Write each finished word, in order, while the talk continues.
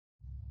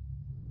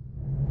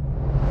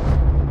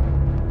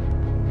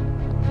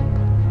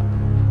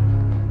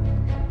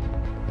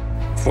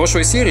В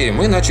прошлой серии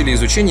мы начали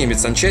изучение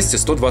медсанчасти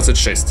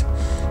 126.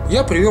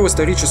 Я привел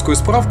историческую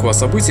справку о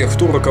событиях в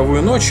ту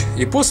роковую ночь,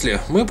 и после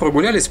мы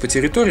прогулялись по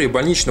территории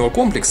больничного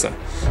комплекса,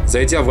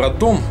 зайдя в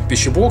роддом,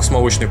 пищеблок с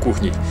молочной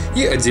кухней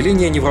и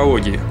отделение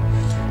неврологии.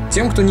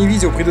 Тем, кто не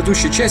видел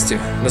предыдущей части,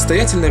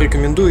 настоятельно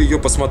рекомендую ее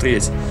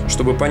посмотреть,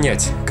 чтобы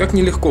понять, как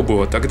нелегко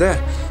было тогда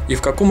и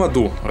в каком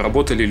аду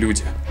работали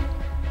люди.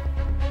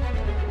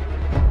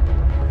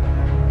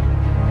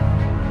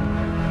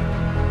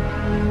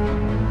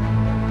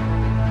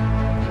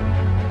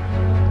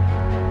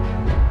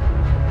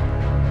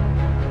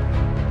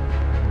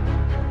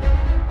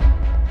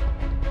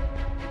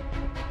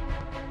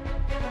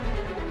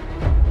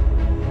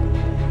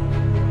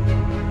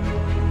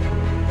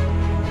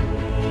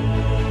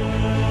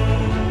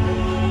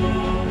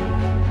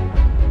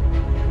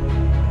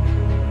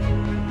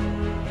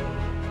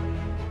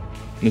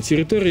 На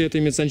территории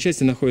этой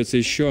медсанчасти находится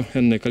еще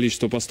энное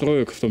количество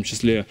построек, в том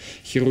числе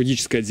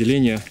хирургическое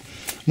отделение.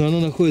 Но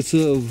оно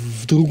находится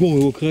в другом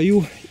его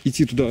краю.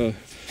 Идти туда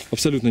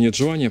абсолютно нет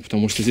желания,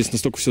 потому что здесь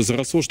настолько все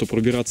заросло, что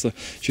пробираться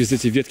через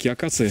эти ветки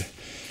акации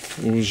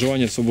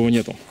желания особого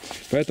нету.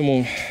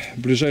 Поэтому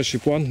ближайший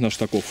план наш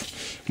таков.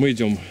 Мы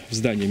идем в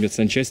здание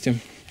медсанчасти,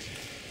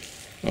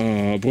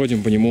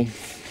 бродим по нему,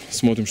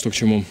 смотрим, что к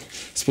чему.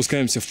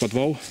 Спускаемся в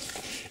подвал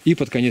и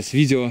под конец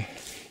видео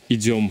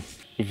идем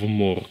в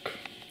морг.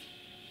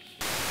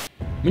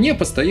 Мне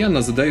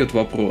постоянно задают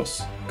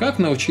вопрос, как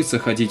научиться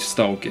ходить в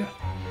сталке?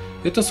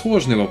 Это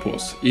сложный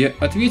вопрос, и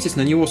ответить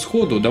на него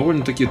сходу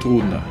довольно-таки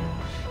трудно.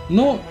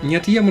 Но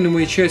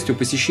неотъемлемой частью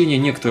посещения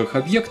некоторых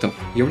объектов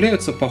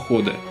являются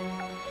походы.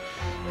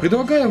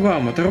 Предлагаю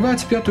вам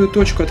оторвать пятую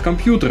точку от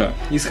компьютера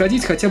и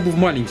сходить хотя бы в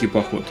маленький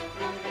поход.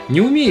 Не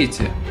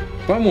умеете?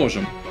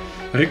 Поможем.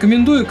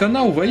 Рекомендую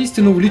канал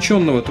воистину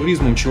увлеченного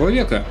туризмом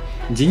человека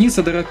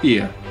Дениса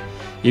Доропея.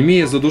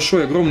 Имея за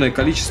душой огромное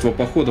количество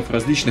походов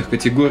различных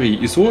категорий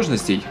и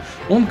сложностей,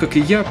 он, как и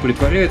я,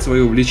 претворяет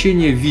свое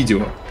увлечение в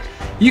видео.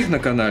 Их на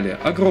канале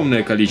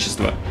огромное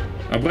количество.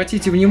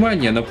 Обратите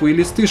внимание на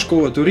плейлисты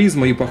 «Школа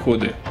туризма» и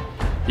 «Походы».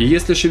 И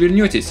если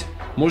шевельнетесь,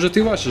 может и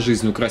ваша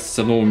жизнь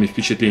украсится новыми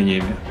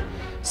впечатлениями.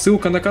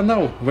 Ссылка на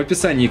канал в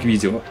описании к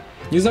видео.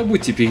 Не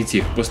забудьте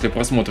перейти после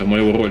просмотра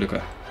моего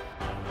ролика.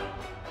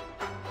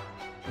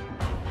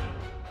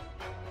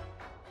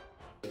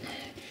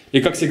 И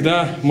как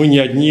всегда, мы не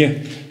одни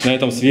на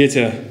этом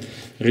свете.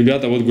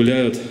 Ребята вот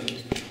гуляют.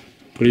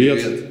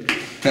 Привет.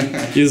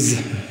 Из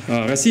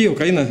России,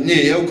 Украины?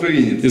 Не, я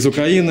украинец. Из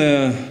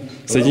Украины,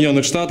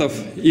 Соединенных Штатов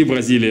и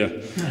Бразилия.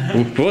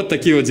 Вот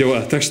такие вот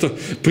дела. Так что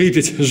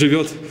Припять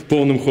живет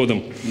полным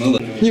ходом. Ну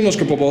да.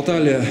 Немножко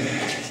поболтали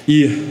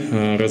и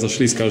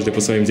разошлись каждый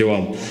по своим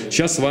делам.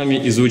 Сейчас с вами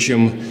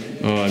изучим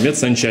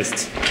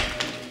медсанчасть.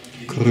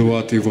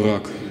 Крылатый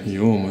враг.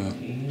 Ё-моё.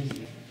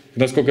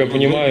 Насколько я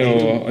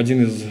понимаю,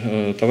 один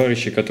из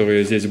товарищей,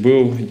 который здесь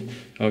был,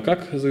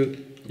 как зовут?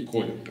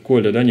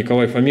 Коля, да,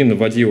 Николай Фомин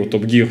водил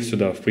Топ-Гир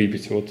сюда, в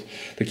Припять. Вот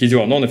такие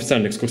дела. Но он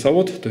официальный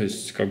экскурсовод, то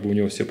есть как бы у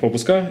него все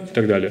пропуска и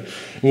так далее.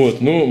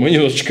 Вот, ну, мы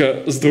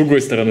немножечко с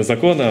другой стороны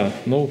закона,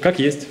 ну, как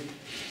есть.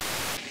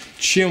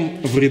 Чем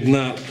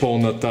вредна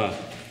полнота?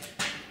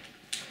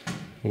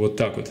 Вот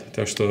так вот.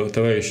 Так что,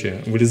 товарищи,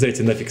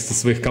 вылезайте нафиг со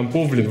своих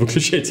компов, блин,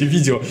 выключайте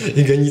видео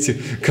и гоните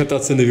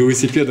кататься на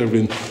велосипедах,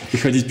 блин, и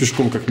ходить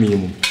пешком как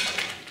минимум.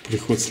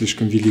 Приход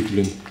слишком велик,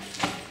 блин.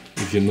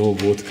 Вино,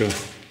 водка,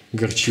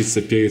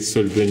 горчица, перец,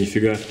 соль, блин,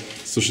 нифига.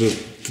 Слушай,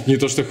 тут не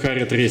то, что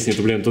харя треснет,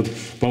 блин, тут,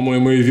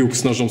 по-моему, и вилка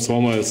с ножом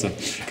сломаются.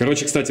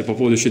 Короче, кстати, по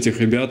поводу еще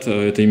этих ребят,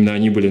 это именно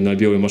они были на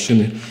белой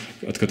машине,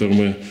 от которой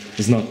мы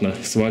знатно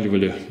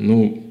сваливали.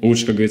 Ну,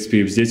 лучше, как говорится,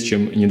 перебздеть,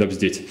 чем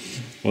недобздеть.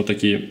 Вот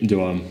такие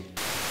дела.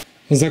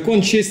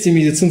 Закон чести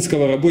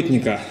медицинского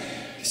работника.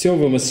 Все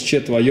в МСЧ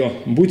твое.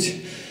 Будь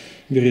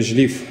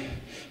бережлив.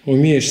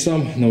 Умеешь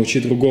сам, научи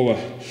другого.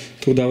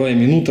 Трудовая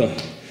минута.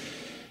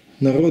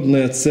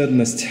 Народная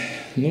ценность.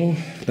 Ну,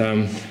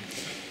 да.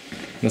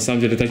 На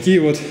самом деле такие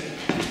вот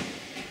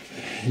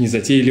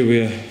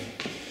незатейливые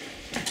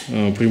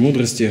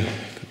премудрости,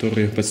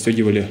 которые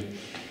подстегивали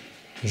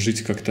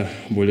жить как-то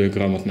более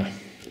грамотно.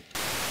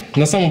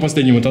 На самом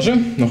последнем этаже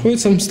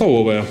находится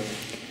столовая.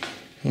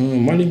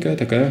 Маленькая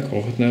такая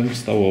крохотная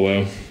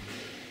столовая.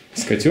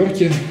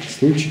 Скатерки,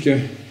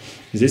 стульчики.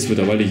 Здесь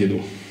выдавали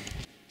еду.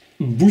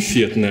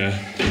 Буфетная.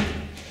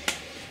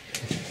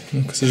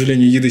 Ну, к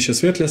сожалению, еды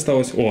сейчас вряд ли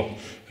осталось. О,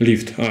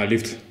 лифт.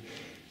 Лифт.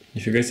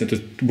 Нифига себе,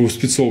 тут был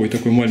спецовый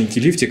такой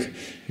маленький лифтик.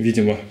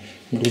 Видимо,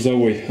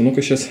 грузовой. А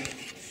ну-ка сейчас.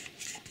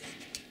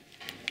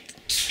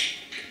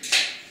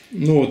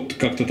 Ну вот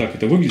как-то так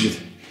это выглядит.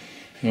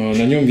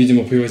 На нем,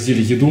 видимо,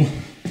 привозили еду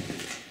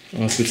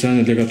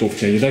специально для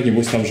готовки. А еда,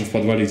 небось, там же в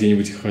подвале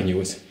где-нибудь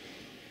хранилась.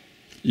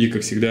 И,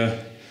 как всегда,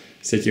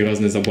 всякие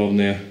разные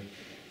забавные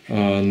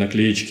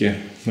наклеечки,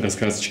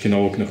 раскрасочки на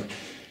окнах.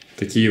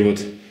 Такие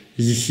вот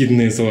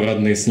ехидные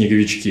злорадные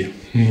снеговички.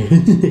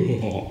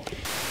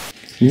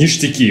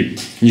 Ништяки.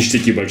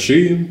 Ништяки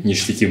большие,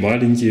 ништяки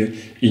маленькие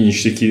и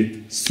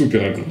ништяки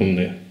супер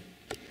огромные.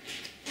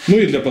 Ну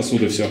и для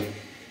посуды все.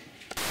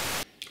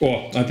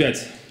 О,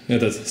 опять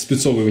этот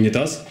спецовый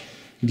унитаз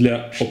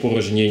для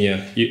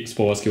опорожнения и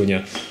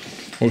споласкивания.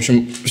 В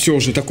общем, все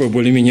уже такое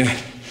более-менее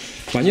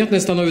понятное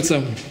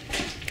становится.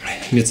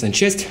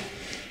 Медсанчасть,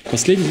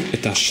 последний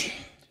этаж.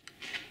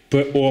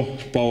 ПО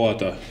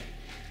палата.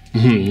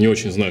 Не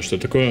очень знаю, что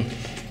такое.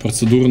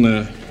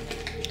 Процедурная,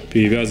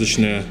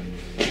 перевязочная,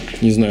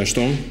 не знаю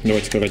что.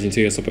 Давайте ради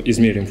интереса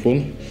измерим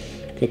фон,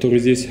 который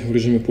здесь в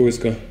режиме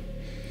поиска.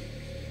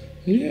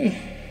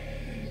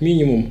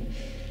 Минимум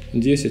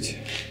 10,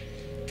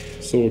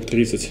 40,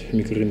 30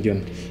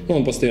 микрорентген. Но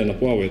он постоянно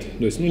плавает,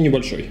 то есть,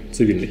 небольшой,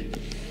 цивильный.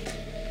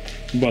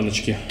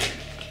 Баночки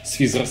с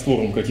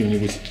физраствором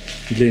каким-нибудь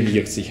для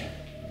инъекций.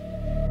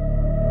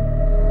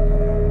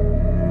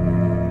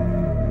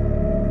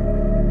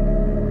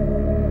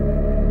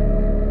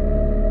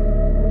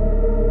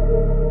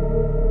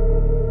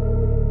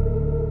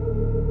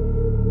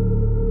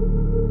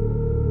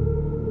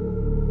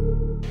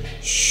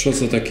 Что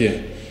за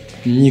такие?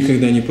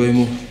 Никогда не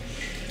пойму.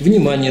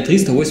 Внимание,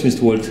 380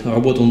 вольт.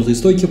 Работа внутри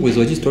стойки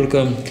производить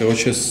только,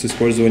 с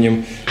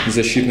использованием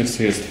защитных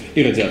средств.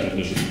 И радиатор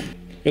лежит.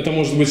 Это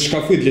может быть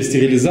шкафы для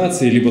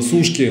стерилизации, либо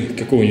сушки,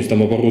 какого-нибудь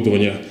там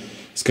оборудования.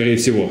 Скорее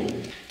всего.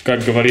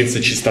 Как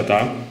говорится,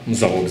 чистота –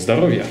 залог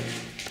здоровья.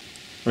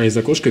 А из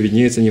окошка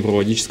виднеется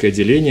неврологическое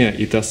отделение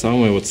и та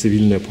самая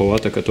цивильная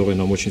палата, которая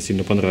нам очень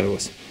сильно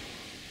понравилась.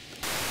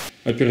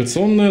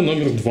 Операционная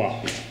номер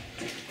 2.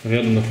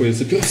 Рядом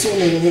находится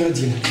операционная номер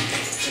 1.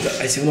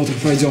 Давайте внутрь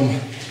пойдем.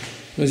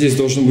 Здесь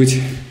должен быть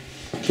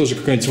тоже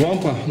какая-нибудь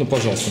лампа.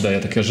 Пожалуйста, да, я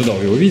так и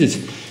ожидал его видеть.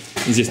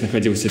 Здесь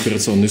находился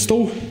операционный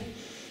стол.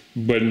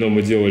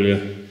 Больному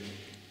делали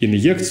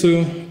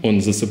инъекцию.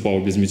 Он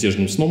засыпал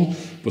безмятежным сном.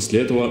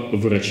 После этого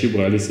врачи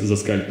брались за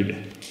скальпели.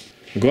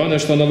 Главное,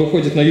 что она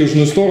выходит на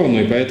южную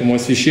сторону, и поэтому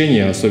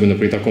освещение, особенно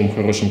при таком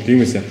хорошем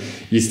климате,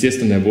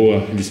 естественное,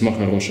 было весьма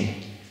хорошим.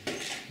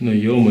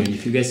 Ё-моё,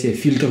 нифига себе,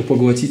 фильтр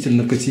поглотитель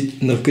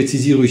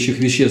наркотизирующих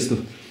веществ.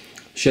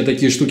 Сейчас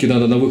такие штуки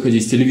надо на выходе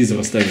из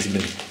телевизора ставить,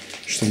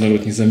 чтобы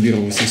народ не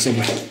зомбировался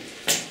особо.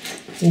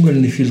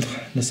 Угольный фильтр,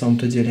 на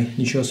самом-то деле,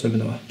 ничего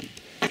особенного.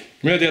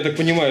 Это, я так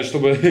понимаю,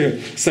 чтобы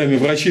сами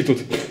врачи тут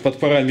под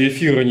парами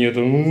эфира не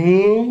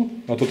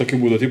а то так и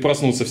будут, и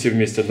проснутся все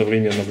вместе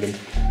одновременно,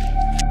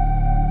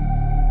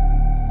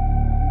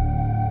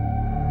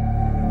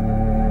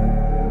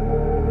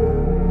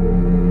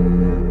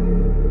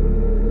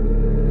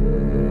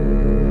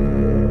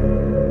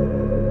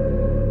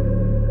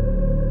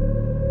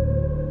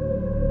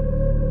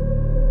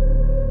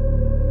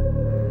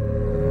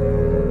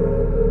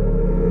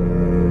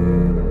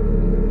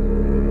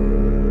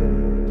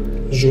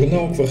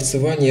 Журнал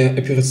кварцевания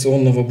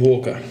операционного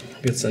блока.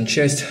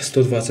 Медсанчасть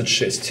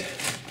 126.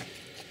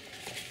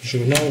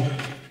 Журнал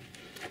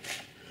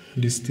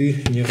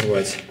 «Листы не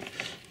рвать».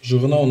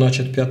 Журнал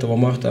начат 5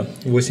 марта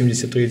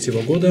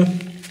 1983 года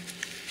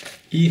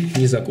и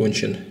не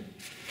закончен.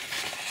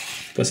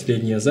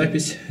 Последняя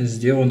запись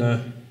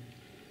сделана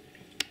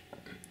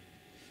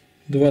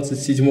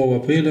 27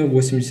 апреля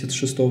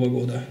 1986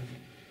 года.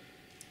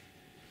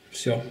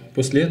 Все.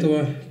 После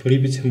этого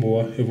Припять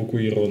была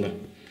эвакуирована.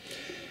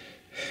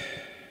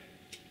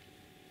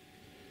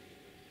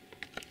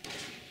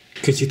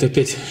 Какие-то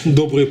опять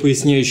добрые,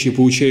 поясняющие,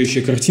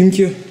 получающие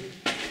картинки.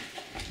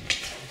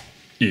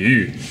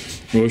 И,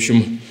 в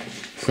общем,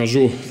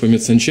 вхожу по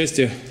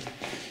медсанчасти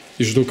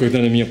и жду, когда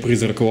на меня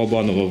призрак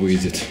Лобанова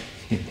выйдет.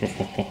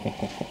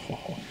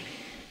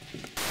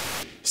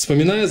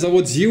 Вспоминая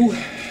завод ЗИЛ,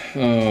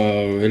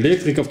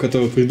 электриков,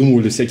 которые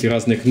придумывали всякие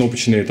разные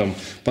кнопочные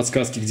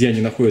подсказки, где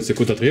они находятся и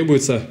куда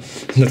требуется,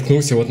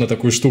 наткнулся на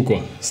такую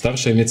штуку.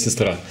 Старшая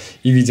медсестра.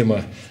 И,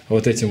 видимо,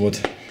 вот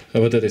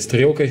этой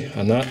стрелкой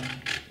она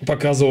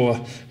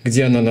показывала,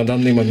 где она в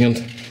данный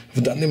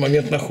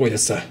момент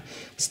находится.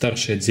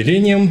 Старшее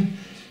отделением,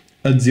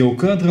 отдел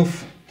кадров,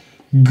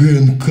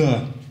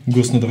 ГНК,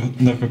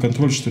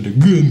 госнаркоконтроль, что ли,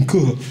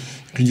 ГНК,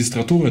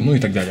 регистратура, и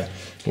так далее.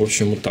 В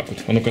общем, вот так вот.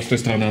 А ну-ка, с той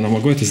стороны она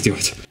могла это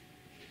сделать?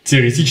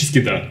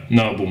 Теоретически да,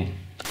 наобум.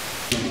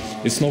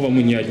 И снова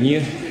мы не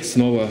одни,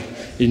 снова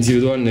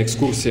индивидуальная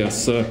экскурсия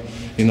с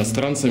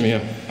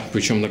иностранцами,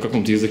 причем на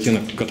каком-то языке,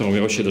 на котором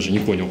я вообще даже не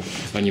понял,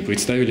 они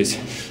представились.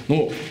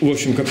 В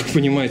общем, как вы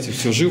понимаете,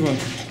 все живо,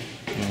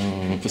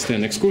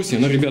 постоянная экскурсия,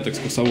 но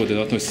ребята-экскурсоводы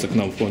относятся к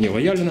нам вполне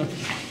лояльно,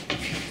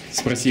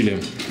 спросили,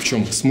 в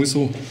чем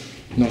смысл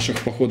наших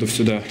походов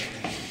сюда.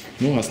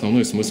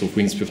 Основной смысл, в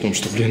принципе, в том,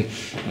 что,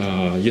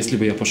 если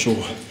бы я пошел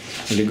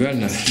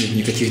легально,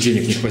 никаких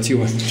денег не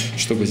хватило,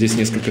 чтобы здесь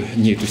несколько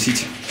дней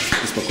тусить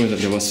и спокойно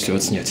для вас все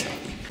отснять.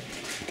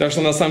 Так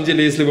что, на самом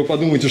деле, если вы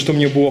подумаете, что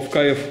мне было в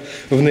кайф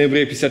в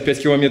ноябре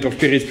 55 километров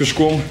переть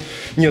пешком,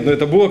 нет,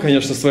 это было,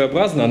 конечно,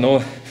 своеобразно,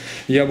 но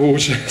я бы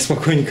лучше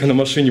спокойненько на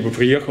машине бы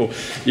приехал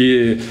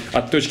и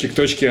от точки к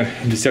точке,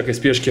 без всякой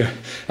спешки,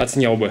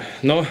 отснял бы.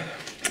 Но,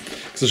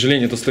 к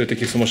сожалению, это стоит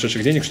таких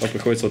сумасшедших денег, что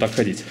приходится вот так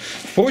ходить.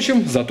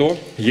 Впрочем, зато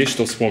есть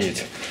что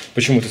вспомнить.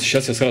 Почему-то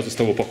сейчас я сразу с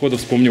того похода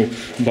вспомнил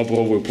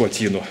Бобровую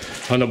плотину.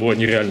 Она была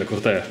нереально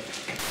крутая.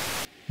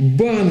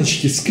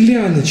 баночки,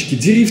 скляночки,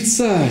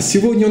 деревца.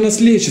 Сегодня у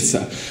нас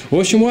лечится. В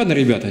общем, ладно,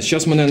 ребята,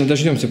 сейчас мы, наверное,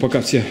 дождемся,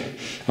 пока все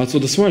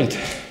отсюда свалят.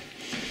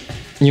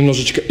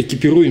 Немножечко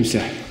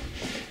экипируемся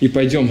и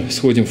пойдем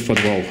сходим в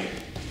подвал.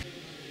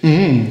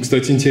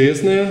 Кстати,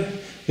 интересная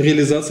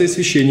реализация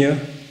освещения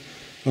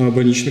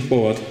больничных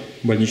палат,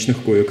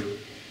 больничных коек.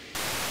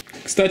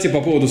 Кстати,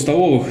 по поводу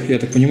столовых, я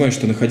так понимаю,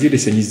 что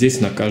находились они здесь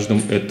на каждом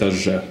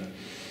этаже.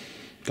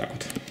 Так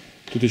вот.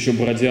 Тут еще,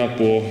 бродя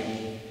по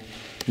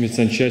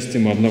медсанчасти,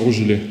 мы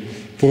обнаружили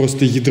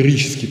просто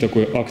ядрический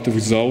такой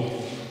актовый зал.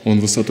 Он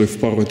высотой в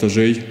пару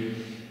этажей.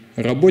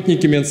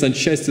 Работники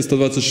медсанчасти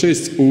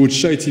 126,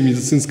 улучшайте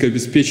медицинское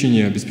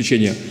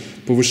обеспечение,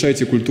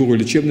 повышайте культуру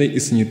лечебной и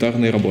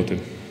санитарной работы.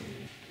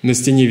 На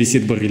стене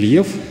висит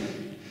барельеф,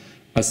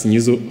 а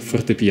снизу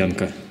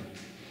фортепианка.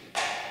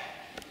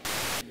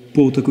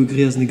 Пол такой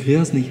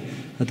грязный-грязный,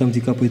 а там, где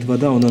капает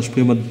вода, он аж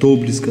прямо до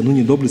блеска. Ну,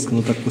 не до блеска,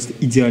 но так просто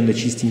идеально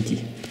чистенький.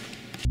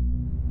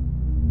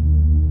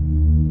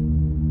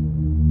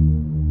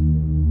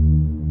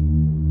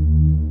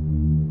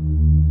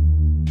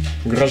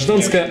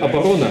 Гражданская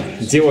оборона –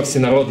 дело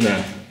всенародное.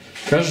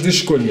 Каждый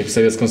школьник в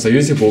Советском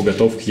Союзе был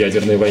готов к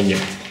ядерной войне.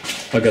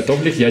 А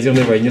готов ли к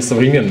ядерной войне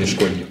современный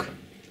школьник?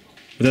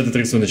 Вот этот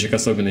рисуночек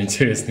особенно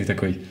интересный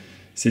такой.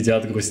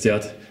 Сидят,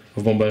 грустят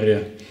в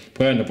бомбаре.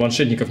 Правильно,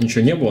 планшетников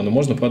ничего не было, но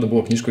можно, правда,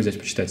 было книжку взять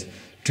почитать.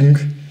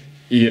 Тынк.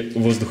 И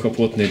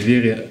воздухоплотные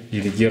двери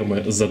или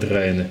гермы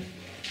задраены.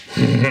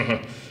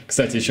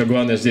 Кстати, еще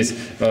главное, здесь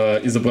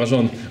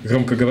изображен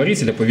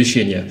громкоговоритель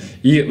оповещения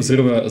и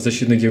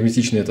взрывозащитный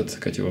герметичный этот,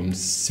 как его,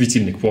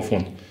 светильник,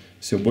 плафон.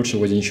 Все, больше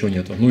вроде ничего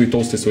нету. Ну и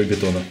толстый слой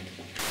бетона.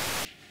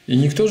 И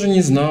никто же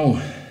не знал,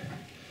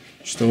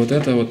 что вот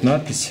эта вот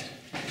надпись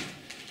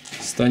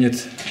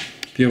станет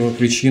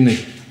первопричиной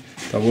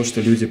того,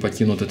 что люди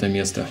покинут это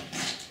место.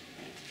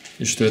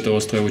 И что эта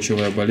острая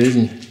лучевая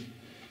болезнь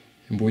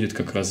будет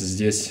как раз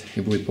здесь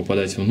и будет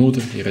попадать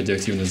внутрь, и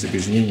радиоактивное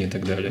загрязнение и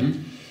так далее.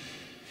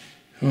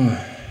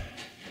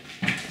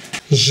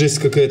 Жесть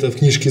какая-то в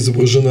книжке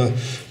изображена.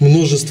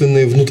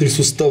 Множественные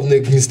внутрисуставные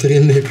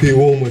огнестрельные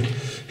приемы.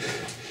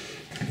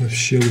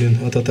 Вообще, блин,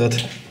 ататат.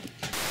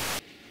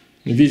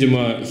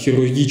 Видимо,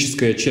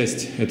 хирургическая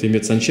часть этой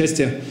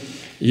медсанчасти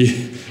и,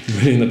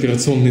 блин,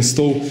 операционный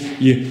стол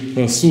и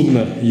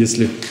судно,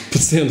 если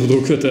пациент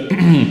вдруг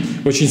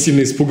очень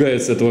сильно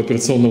испугается этого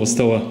операционного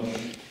стола.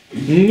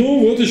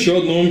 Ну, вот еще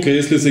одно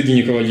креслице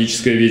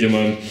гинекологическое,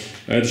 видимо.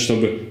 А это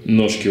чтобы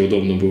ножки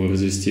удобно было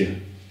развести.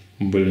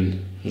 Блин,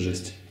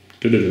 жесть.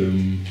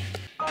 Ты-да-дам.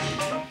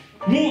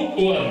 Ну,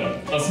 ладно,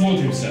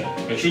 осмотримся.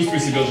 Почувствуй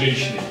себя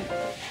женщиной.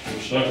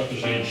 Душа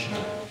женщина.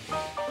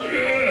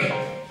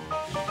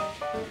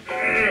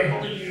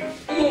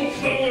 Ну,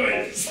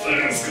 давай,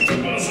 старая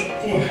скотобаза.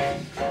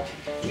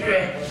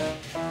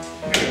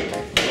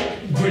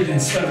 Блин,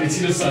 старые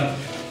телеса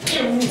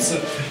рвутся.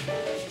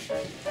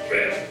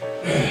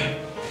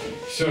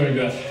 Все,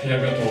 ребят, я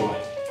готова.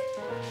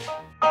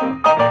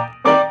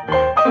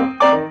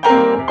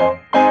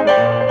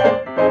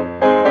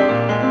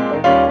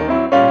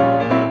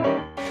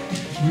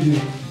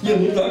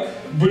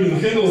 Блин,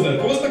 хрен его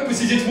знает. Просто так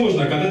посидеть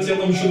можно, а когда тебя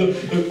там еще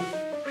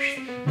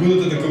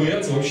будут это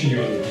ковыряться, вообще не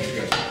радует.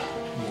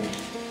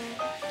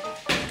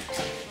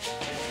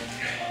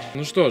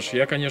 Ну что ж,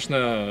 я,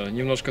 конечно,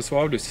 немножко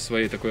славлюсь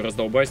своей такой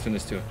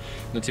раздолбайственностью,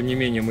 но тем не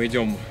менее мы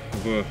идем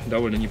в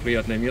довольно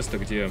неприятное место,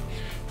 где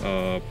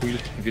пыль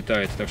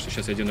витает, так что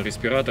сейчас я одену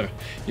респиратор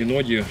и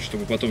ноги,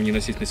 чтобы потом не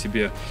носить на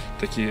себе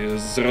такие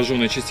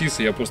зараженные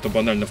частицы, я просто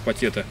банально в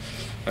пакеты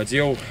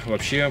одел.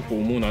 Вообще, по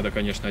уму надо,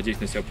 конечно,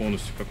 одеть на себя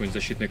полностью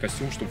какой-нибудь защитный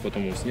костюм, чтобы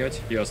потом его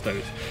снять и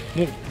оставить.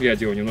 Ну, я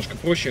делаю немножко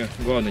проще,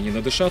 главное не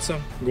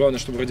надышаться, главное,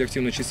 чтобы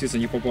радиоактивная частица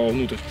не попала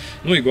внутрь,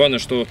 ну и главное,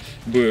 чтобы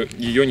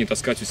ее не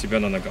таскать у себя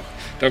на ногах.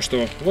 Так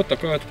что вот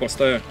такая вот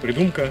простая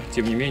придумка,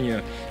 тем не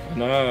менее,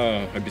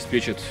 она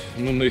обеспечит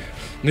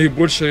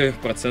наибольший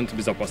процент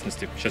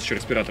безопасности. Сейчас еще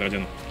респиратор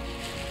одену.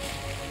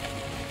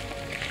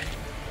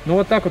 Ну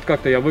вот так вот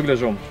как-то я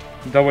выгляжу.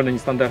 Довольно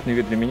нестандартный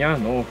вид для меня,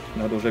 но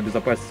надо уже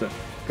обезопаситься.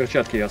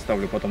 Перчатки я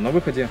оставлю потом на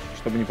выходе,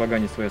 чтобы не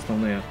поганить свои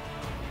основные.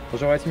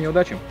 Пожелайте мне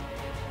удачи.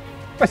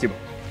 Спасибо.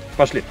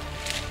 Пошли.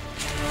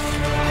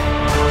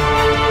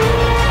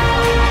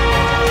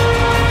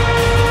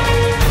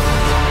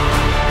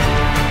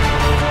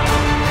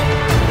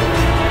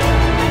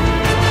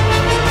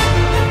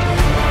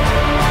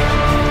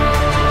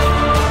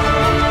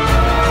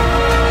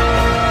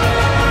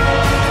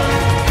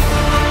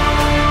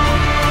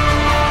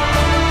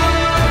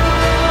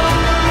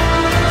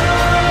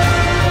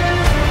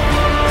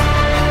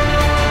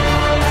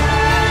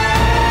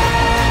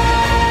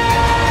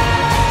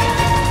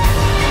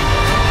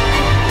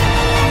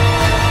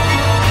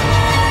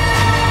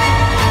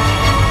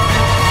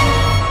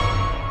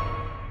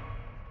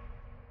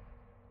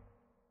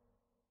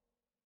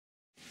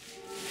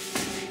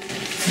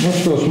 Ну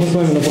что ж, мы с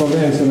вами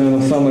направляемся, наверное,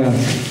 в самое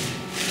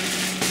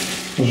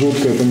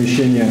жуткое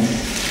помещение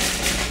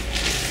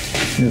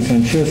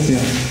медсанчасти,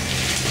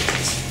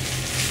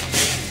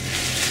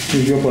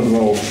 ее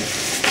подвал.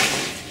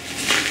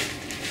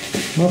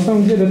 На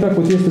самом деле, так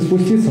вот, если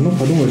спуститься, ну,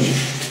 подумаешь,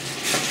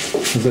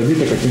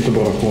 забито каким-то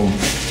барахлом.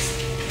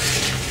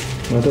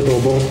 От этого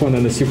барахла,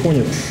 наверное,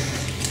 сифонит.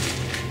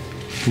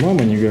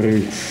 Мама, не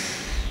горюй.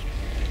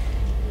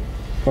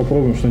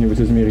 Попробуем что-нибудь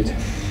измерить.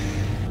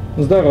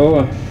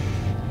 Здорово.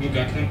 Ну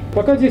как там?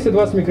 Пока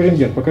 10-20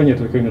 микрорентген, пока нет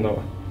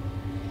криминала.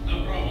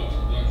 Направо,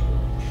 дальше.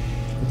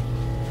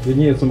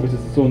 Виднеется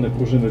амортизационная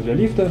пружина для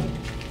лифта.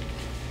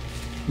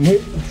 Мы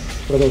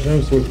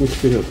продолжаем свой путь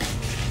вперед.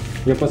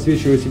 Я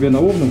подсвечиваю себя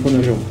наобум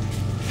фонарем.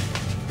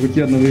 В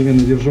руке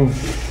одновременно держу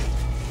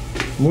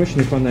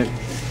мощный фонарь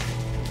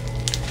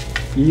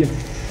и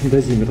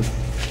дозиметр.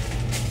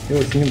 И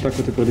вот с ним так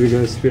вот и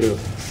продвигаюсь вперед.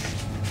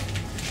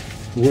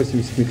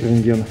 80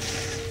 микрорентген,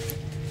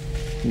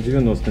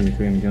 90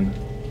 микрорентген.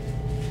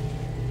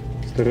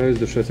 Стараюсь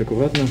дышать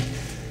аккуратно,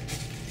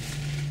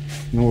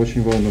 но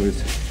очень волнуюсь.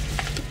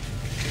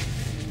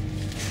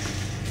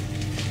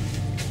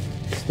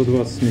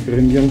 120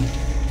 микрорентген,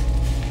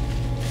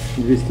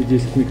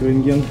 210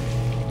 микрорентген,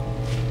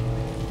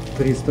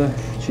 300,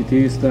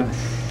 400,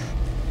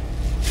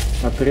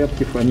 от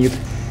тряпки фонит,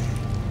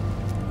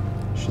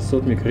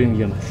 600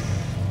 микрорентген.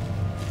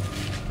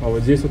 А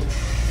вот здесь вот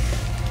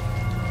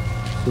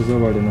все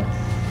завалено.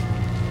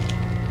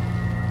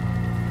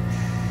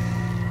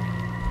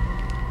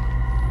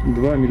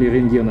 2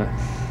 миллирентгена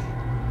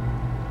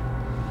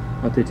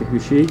от этих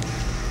вещей.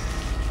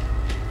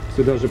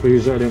 Сюда же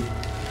приезжали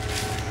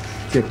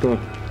те, кто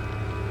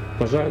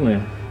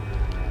пожарные,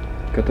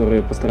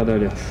 которые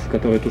пострадали,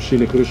 которые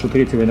тушили крышу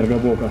 3-го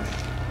энергоблока.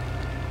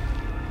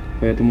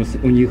 Поэтому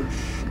у них,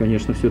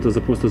 конечно, все это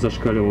просто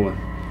зашкаливало.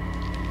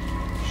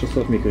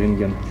 600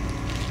 микрорентген.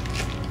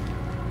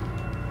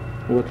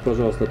 Вот,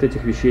 пожалуйста, от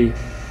этих вещей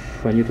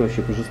фонит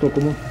вообще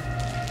по-жестокому.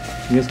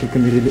 Несколько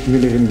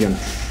миллирентген.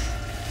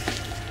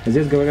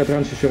 Здесь, говорят,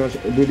 раньше еще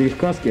были их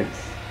каски,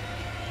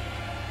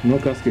 но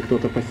каски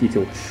кто-то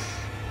похитил.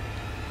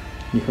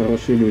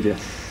 Нехорошие люди.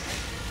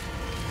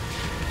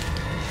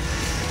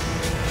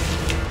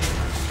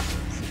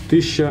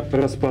 1000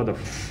 распадов.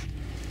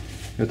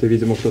 Это,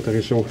 видимо, кто-то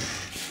решил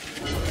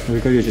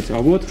увековечить. А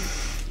вот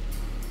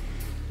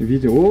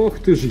видео. Ох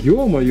ты ж,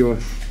 ё-моё!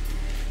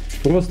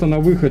 Просто на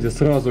выходе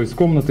сразу из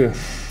комнаты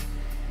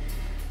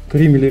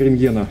 3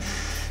 миллирентгена.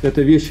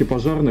 Это вещи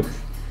пожарных,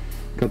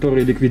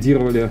 которые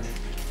ликвидировали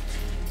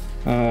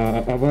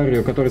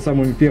аварию, которые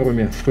самыми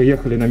первыми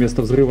приехали на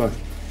место взрыва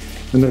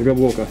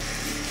энергоблока.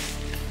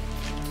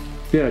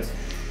 5,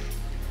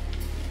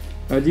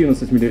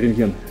 11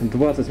 миллирентген,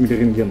 20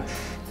 миллирентген,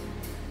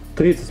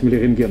 30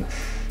 миллирентген.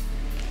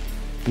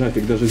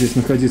 Нафиг, даже здесь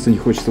находиться не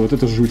хочется. Вот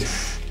это жуть.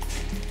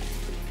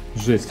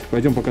 Жесть.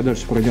 Пойдем пока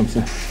дальше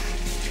пройдемся.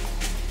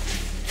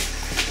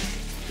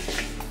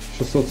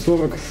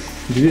 640,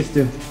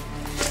 200.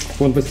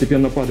 Он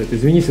постепенно падает.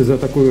 Извините за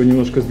такую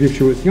немножко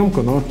сбивчивую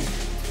съемку, но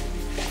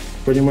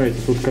понимаете,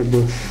 тут как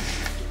бы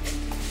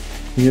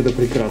не до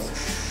прикрас.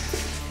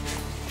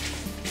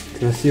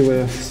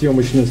 Красивая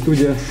съемочная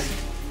студия.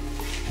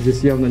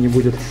 Здесь явно не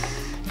будет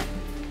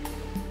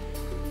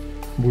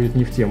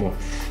не в тему.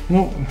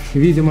 Ну,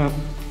 видимо,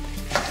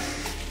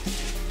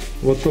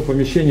 вот то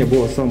помещение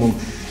было самым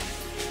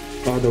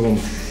адовым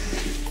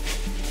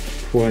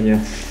в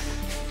плане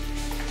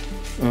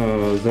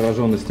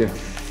зараженности.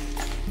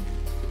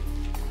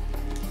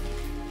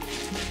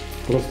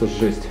 Просто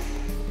жесть.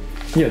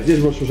 Нет, здесь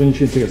больше уже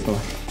ничего интересного.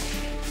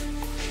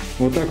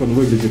 Вот так он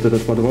выглядит,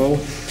 этот подвал.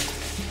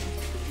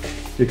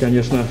 И,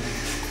 конечно,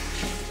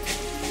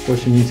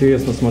 очень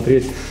интересно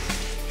смотреть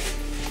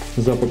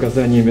за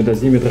показаниями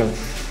дозиметра,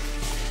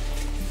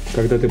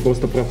 когда ты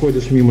просто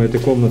проходишь мимо этой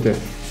комнаты.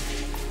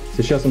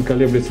 Сейчас он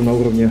колеблется на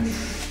уровне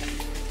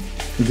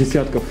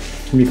десятков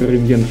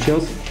микрорентген в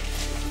час.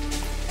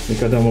 И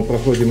когда мы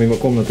проходим мимо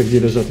комнаты, где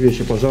лежат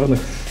вещи пожарных,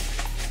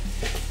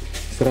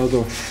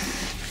 сразу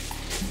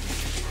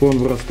фон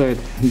вырастает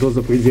до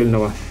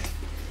запредельного.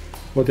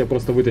 Вот я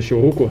просто вытащил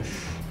руку,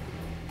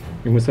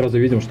 и мы сразу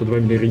видим, что 2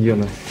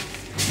 миллирентгена.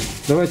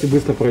 Давайте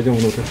быстро пройдем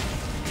внутрь.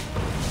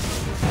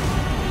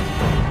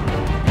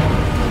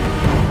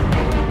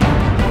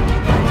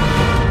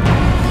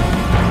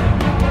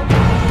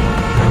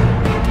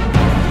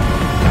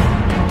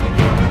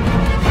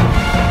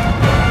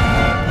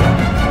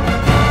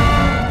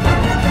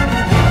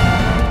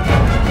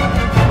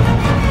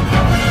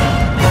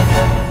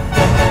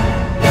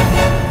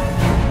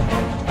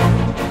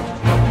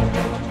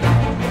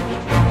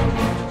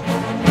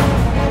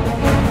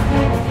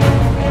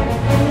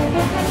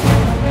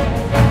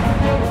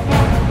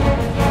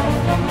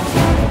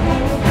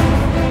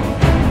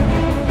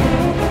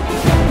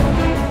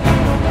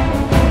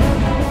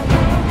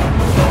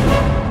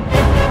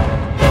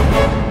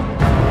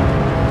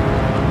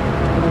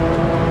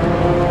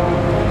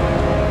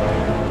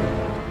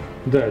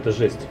 Да, это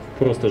жесть,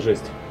 просто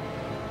жесть.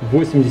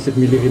 80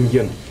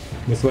 миллирентген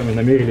мы с вами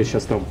намерили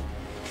сейчас там.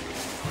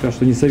 Так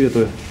что не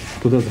советую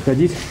туда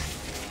заходить.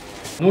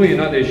 Ну и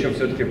надо еще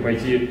все-таки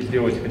пойти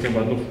сделать хотя бы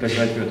одну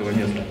фотографию этого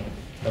места.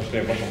 Так что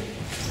я пошел.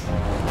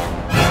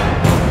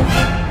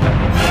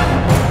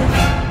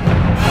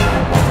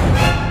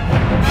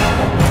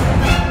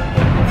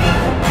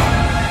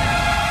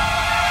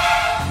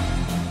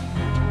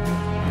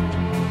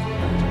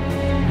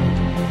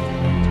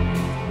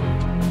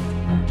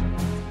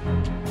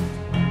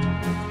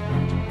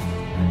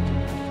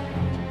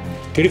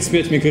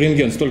 35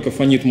 микрорентген, столько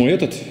фонит мой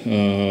этот,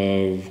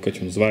 как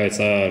он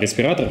называется,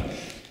 респиратор.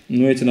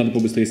 Но эти надо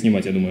побыстрее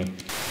снимать, я думаю.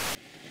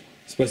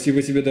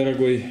 Спасибо тебе,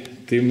 дорогой.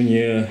 Ты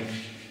мне,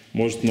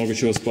 может, много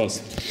чего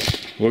спас.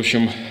 В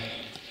общем,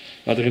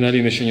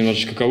 адреналин еще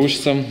немножечко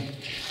колышется.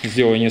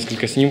 Сделаю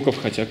несколько снимков,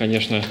 хотя,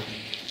 конечно,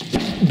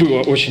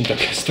 было очень так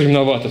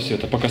стремновато все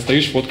это. Пока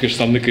стоишь, фоткаешь,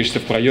 сам ныкаешься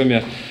в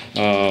проеме,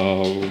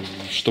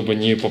 чтобы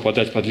не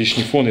попадать под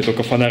лишний фон, и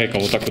только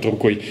фонариком вот так вот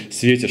рукой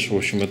светишь. В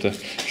общем, это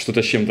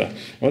что-то с чем-то.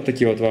 Вот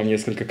такие вот вам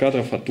несколько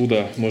кадров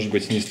оттуда, может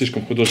быть, не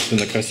слишком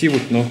художественно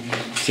красивых, но,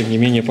 тем не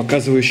менее,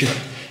 показывающих,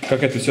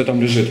 как это все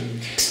там лежит.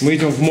 Мы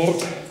идем в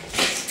морг,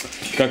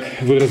 как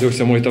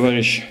выразился мой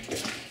товарищ,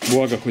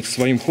 благо хоть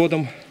своим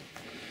ходом,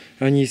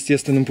 а не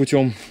естественным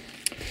путем.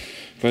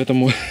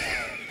 Поэтому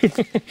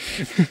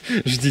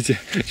ждите,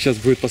 сейчас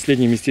будет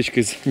последнее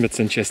местечко из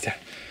медсанчасти.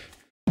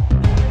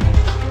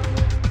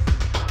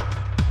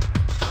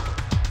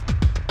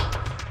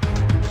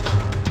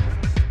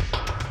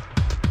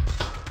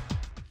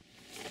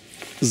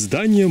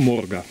 Здание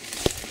морга.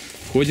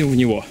 Входим в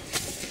него.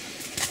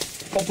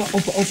 Опа,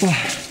 опа, опа.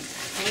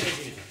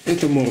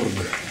 Это морг.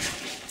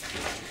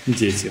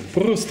 Дети.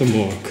 Просто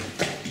морг.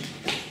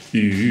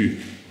 Ну,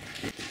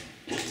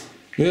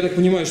 я так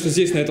понимаю, что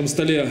здесь, на этом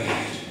столе,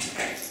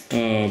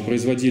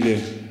 производили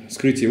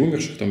вскрытие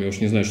умерших. Там я уж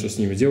не знаю, что с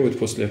ними делают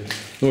после.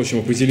 Ну, в общем,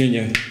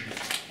 определение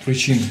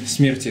причин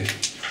смерти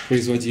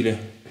производили.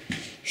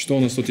 Что у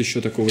нас тут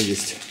еще такого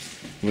есть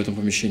в этом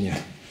помещении?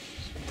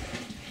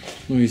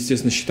 Ну,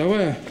 естественно,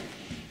 щитовая.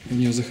 В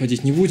нее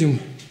заходить не будем.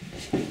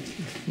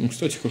 Ну,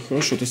 кстати, как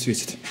хорошо-то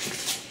светит.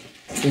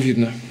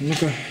 Видно.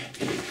 Ну-ка.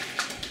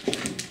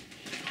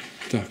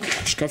 Так,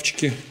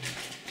 шкафчики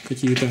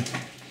какие-то.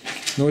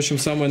 Ну, в общем,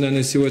 самое,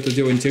 наверное, всего это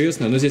дело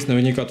интересное. Но здесь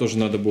наверняка тоже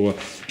надо было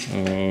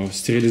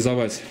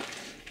стерилизовать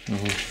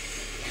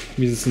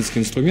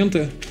медицинские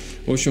инструменты.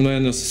 В общем,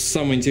 наверное,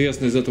 самое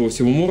интересное из этого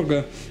всего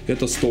морга –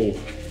 это стол,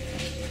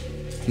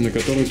 на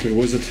который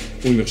привозят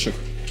умерших.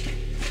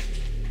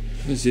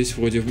 Здесь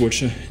вроде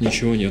больше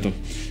ничего нету.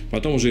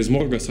 Потом уже из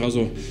морга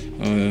сразу,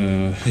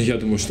 я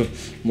думаю, что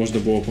можно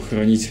было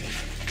похоронить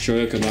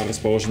человека на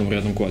расположенном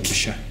рядом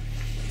кладбище.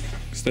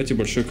 Кстати,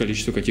 большое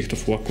количество каких-то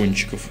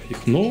флакончиков.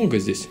 Их много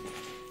здесь.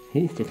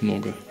 Ух, как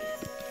много.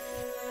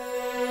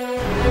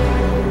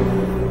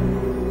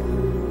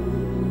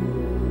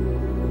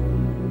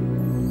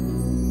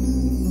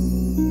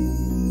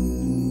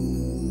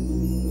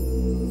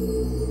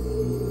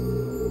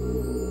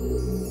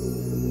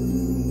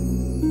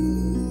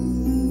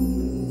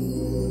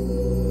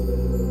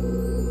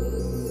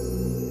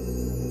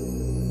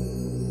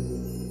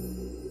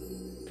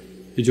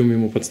 Идем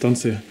мимо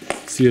подстанции,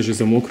 свежий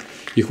замок,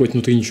 и хоть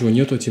внутри ничего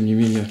нету, тем не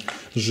менее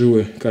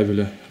жилы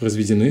кабеля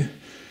разведены,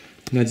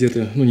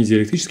 надеты, ну, не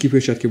диэлектрические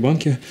перчатки,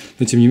 банки,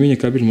 но тем не менее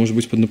кабель может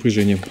быть под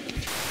напряжением.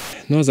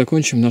 Ну а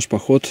закончим наш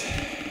поход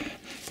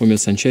по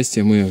медсанчасти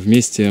мы в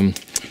месте,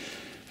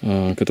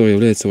 которое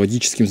является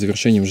логическим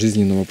завершением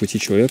жизненного пути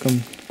человека,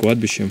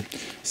 кладбище,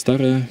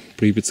 старое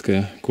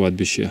припятское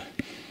кладбище.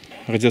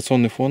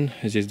 Радиационный фон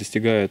здесь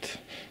достигает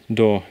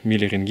до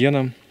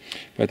миллирентгена.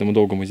 Поэтому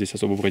долго мы здесь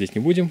особо бродить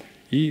не будем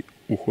и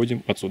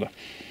уходим отсюда.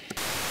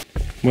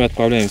 Мы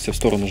отправляемся в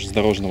сторону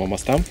железнодорожного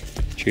моста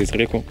через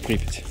реку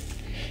Припять.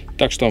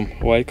 Так что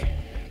лайк,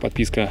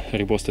 подписка,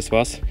 репосты с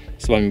вас.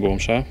 С вами был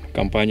МШ,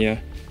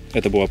 компания.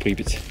 Это была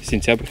Припять.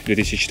 Сентябрь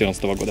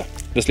 2014 года.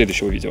 До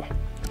следующего видео.